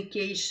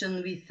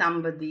communication with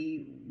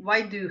somebody,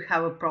 why do you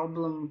have a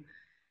problem?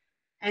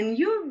 And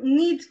you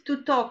need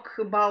to talk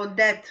about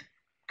that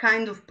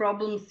kind of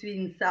problems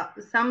with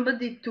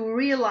somebody to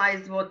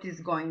realize what is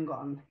going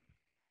on.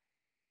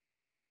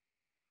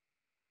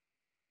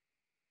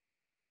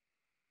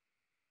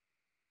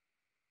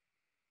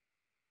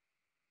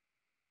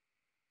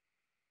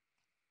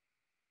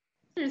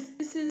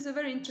 This is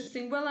very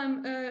interesting. Well,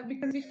 I'm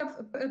because we have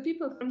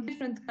people from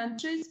different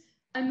countries.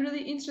 I'm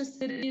really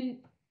interested in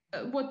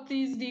what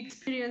is the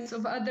experience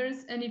of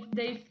others, and if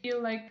they feel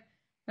like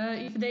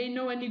if they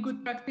know any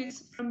good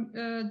practice from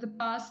the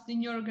past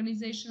in your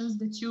organizations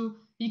that you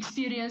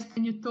experienced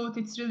and you thought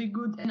it's really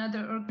good, and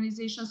other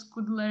organizations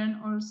could learn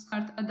or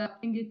start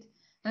adapting it.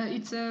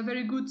 It's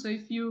very good. So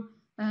if you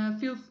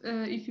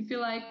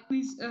feel like,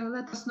 please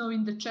let us know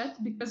in the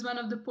chat, because one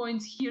of the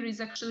points here is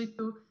actually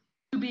to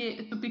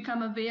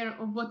become aware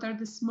of what are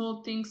the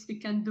small things we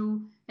can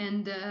do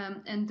and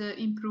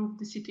improve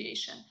the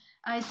situation.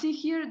 I see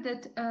here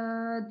that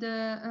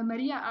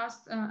Maria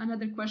asked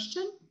another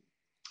question,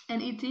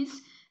 and it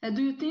is,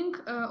 do you think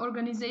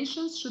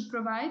organizations should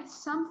provide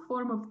some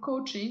form of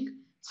coaching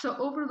so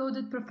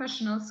overloaded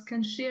professionals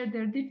can share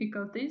their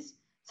difficulties?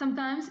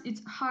 Sometimes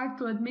it's hard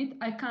to admit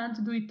I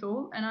can't do it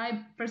all, and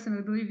I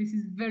personally believe this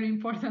is a very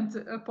important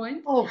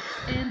point.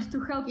 And to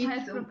help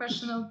health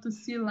professionals to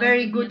see life.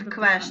 Very good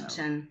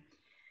question.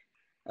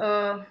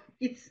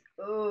 It's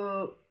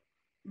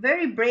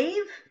very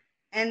brave,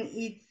 and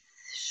it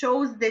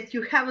shows that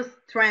you have a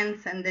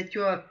strength and that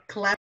you are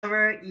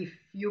clever if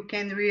you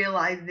can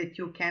realize that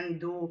you can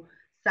do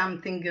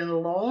something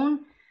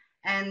alone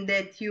and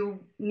that you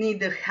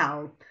need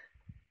help.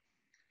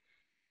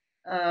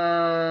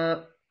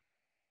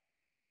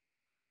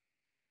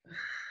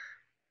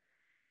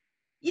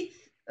 It's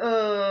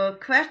a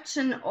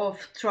question of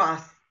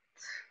trust,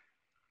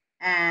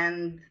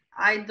 and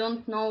I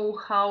don't know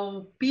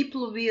how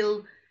people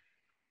will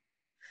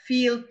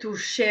feel to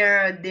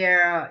share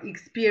their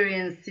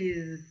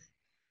experiences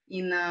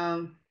in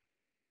a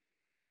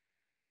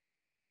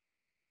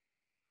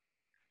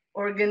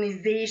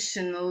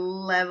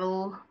organizational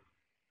level.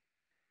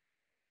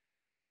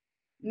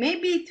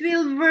 Maybe it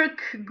will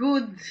work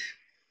good.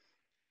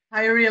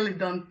 I really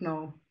don't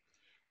know.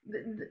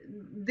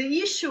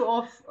 The issue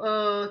of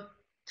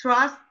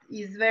trust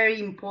is very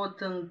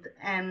important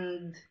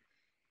and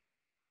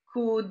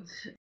could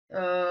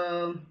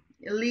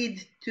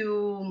lead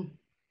to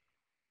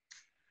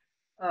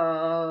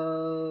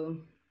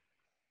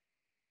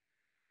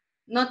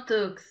not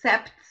to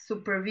accept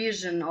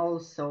supervision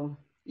also.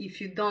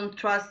 If you don't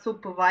trust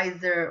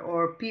supervisor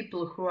or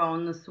people who are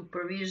on the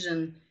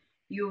supervision,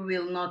 you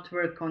will not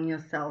work on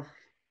yourself.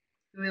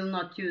 You will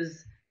not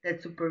use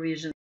that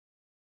supervision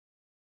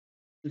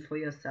for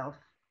yourself.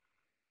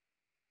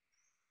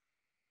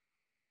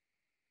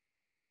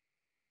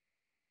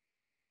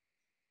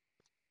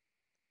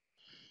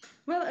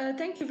 Well,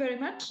 thank you very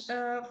much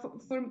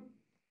for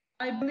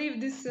I believe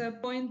this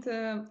point,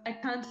 I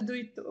can't do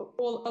it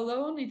all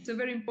alone. It's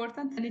very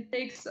important, and it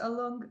takes a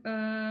long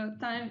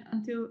time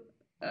until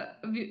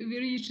we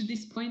reach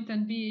this point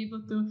and be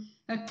able to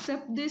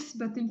accept this.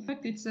 But in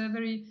fact, it's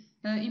very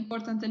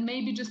important, and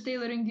maybe just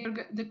tailoring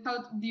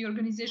the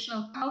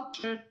organizational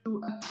culture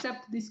to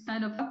accept this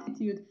kind of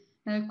attitude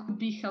could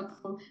be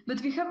helpful.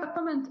 But we have a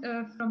comment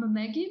from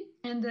Maggie,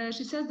 and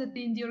she says that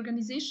in the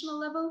organizational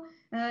level,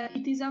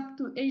 it is up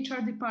to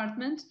HR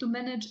department to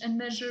manage and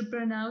measure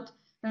burnout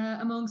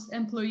amongst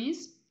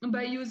employees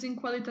by using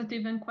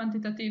qualitative and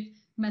quantitative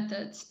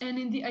methods. And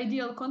in the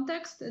ideal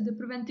context, the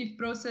preventive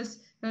process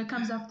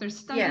comes after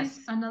studies,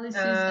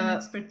 analysis, and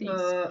expertise.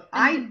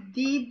 I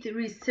did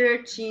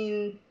research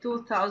in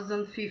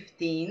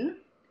 2015,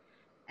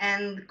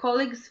 and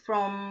colleagues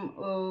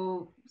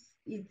from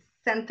its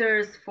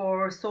Centers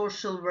for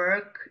Social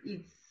Work,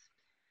 its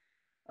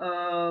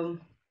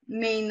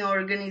main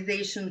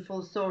organization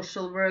for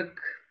social work,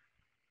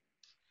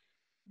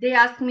 they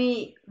asked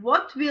me,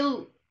 what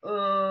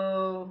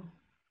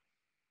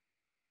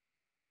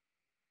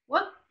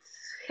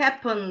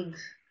happened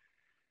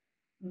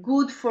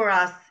good for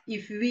us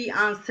if we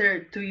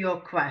answer to your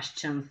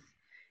questions?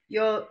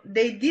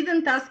 They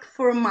didn't ask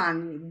for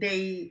money,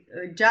 they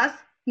just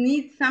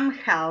need some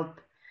help,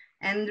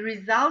 and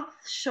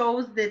results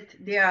shows that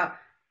they are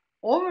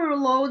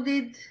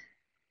overloaded,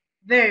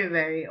 very,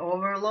 very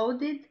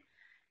overloaded,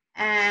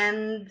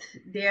 and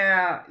they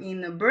are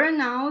in a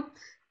burnout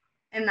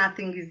and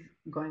nothing is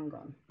going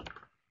on,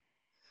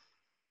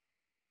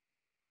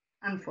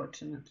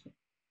 unfortunately.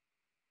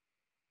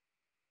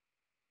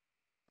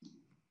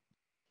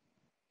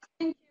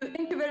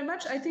 Thank you very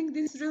much. I think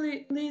this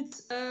really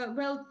leads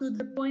well to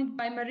the point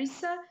by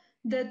Marissa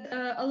that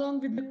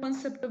along with the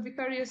concept of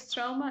vicarious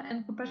trauma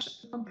and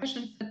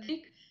compassion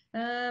fatigue,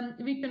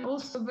 we can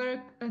also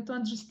work to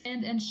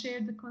understand and share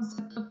the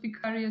concept of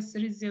vicarious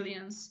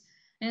resilience.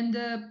 And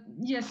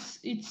yes,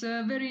 it's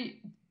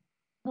very,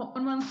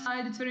 on one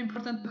side, it's very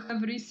important to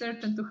have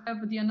research and to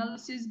have the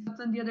analysis, but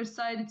on the other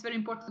side, it's very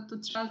important to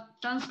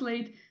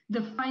translate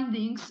the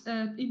findings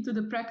into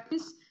the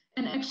practice,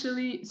 and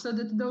actually so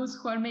that those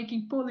who are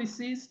making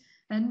policies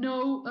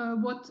know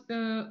what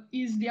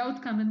is the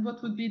outcome and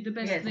what would be the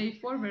best way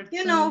forward.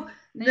 You know,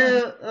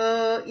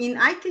 in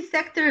IT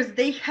sectors,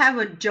 they have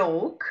a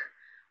joke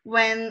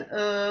when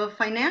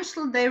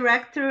financial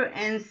director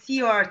and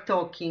CEO are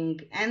talking,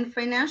 and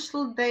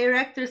financial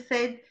director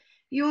said,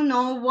 you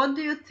know, what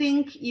do you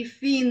think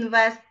if we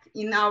invest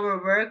in our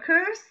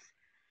workers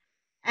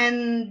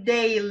and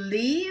they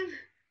leave,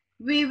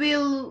 we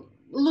will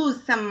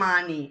lose some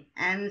money.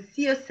 And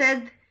CEO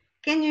said,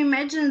 can you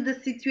imagine the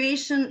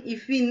situation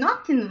if we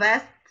not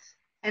invest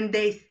and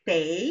they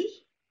stay?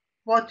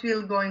 What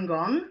will going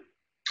on?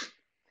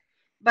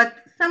 But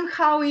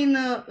somehow in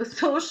a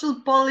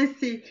social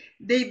policy,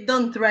 they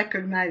don't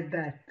recognize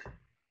that.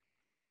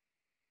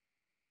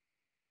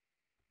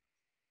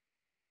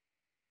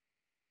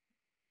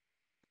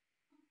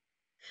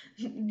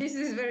 This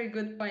is a very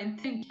good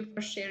point. Thank you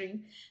for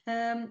sharing.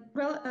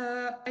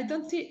 I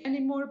don't see any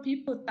more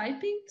people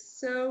typing,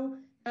 so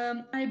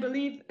I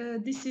believe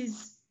this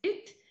is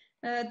it.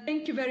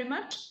 Thank you very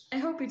much. I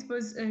hope it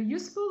was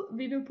useful.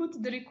 We will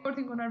put the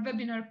recording on our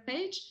webinar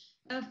page.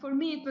 For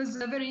me, it was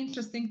very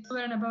interesting to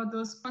learn about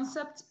those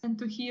concepts and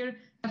to hear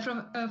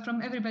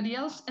from everybody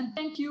else. And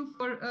thank you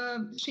for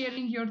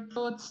sharing your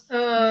thoughts.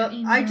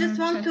 I just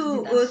want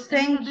to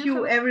thank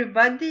you,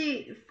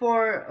 everybody,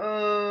 for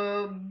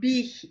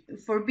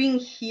being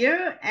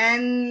here.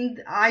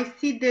 And I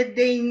see that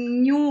they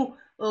knew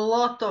a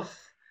lot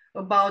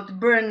about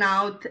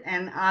burnout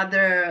and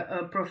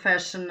other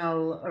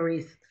professional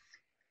risks.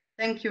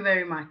 Thank you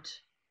very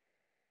much.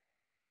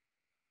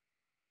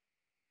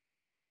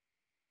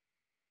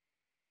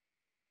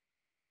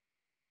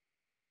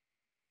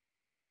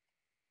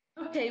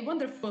 Okay,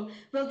 wonderful.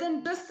 Well,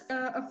 then just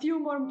a few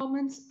more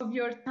moments of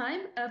your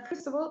time.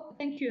 First of all,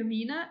 thank you,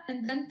 Amina,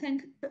 and then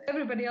thank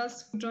everybody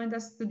else who joined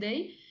us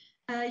today.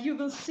 You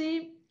will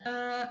see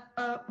a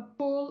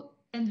poll,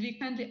 and we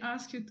kindly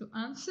ask you to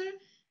answer.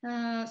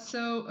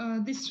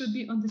 This should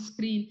be on the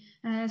screen.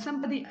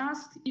 Somebody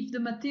asked if the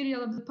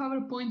material of the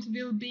PowerPoint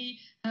will be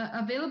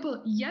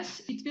available.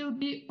 Yes, it will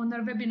be on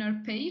our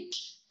webinar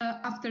page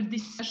after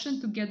this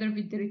session together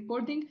with the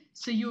recording,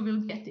 so you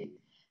will get it.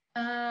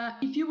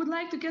 If you would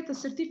like to get a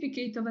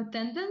certificate of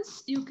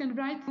attendance, you can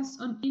write us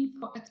on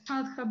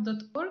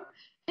info@childhub.org,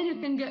 and you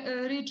can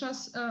reach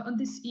us on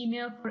this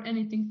email for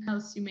anything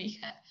else you may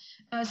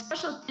have.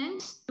 Special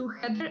thanks to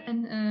Heather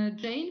and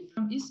Jane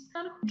from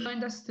ISPCAN who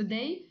joined us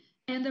today,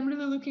 and I'm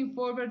really looking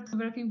forward to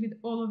working with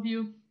all of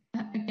you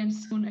again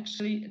soon,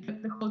 actually,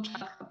 the whole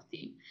Childhub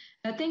team.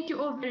 Thank you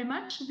all very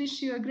much.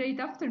 Wish you a great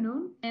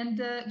afternoon, and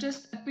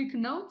just a quick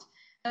note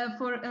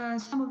for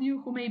some of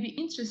you who may be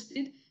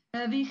interested.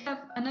 We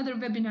have another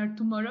webinar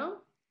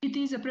tomorrow. It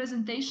is a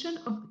presentation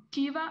of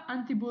Kiva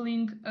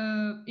anti-bullying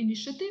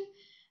initiative.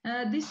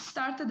 This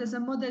started as a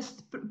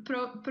modest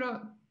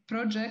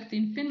project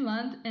in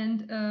Finland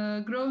and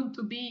grown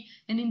to be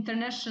an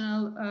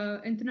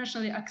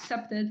internationally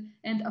accepted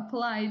and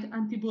applied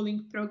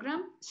anti-bullying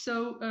program.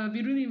 So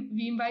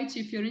we invite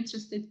you, if you're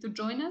interested, to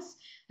join us.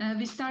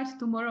 We start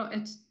tomorrow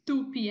at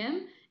 2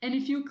 p.m. And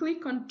if you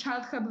click on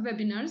Childhub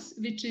webinars,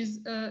 which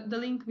is the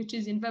link which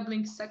is in web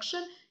link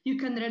section, you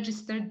can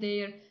register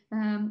there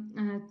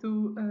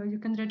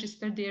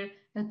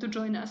to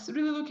join us.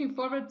 Really looking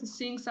forward to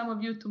seeing some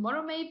of you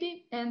tomorrow,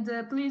 maybe. And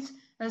please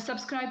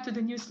subscribe to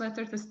the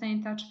newsletter to stay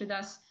in touch with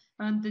us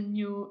on the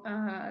new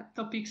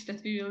topics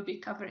that we will be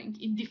covering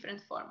in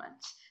different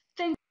formats.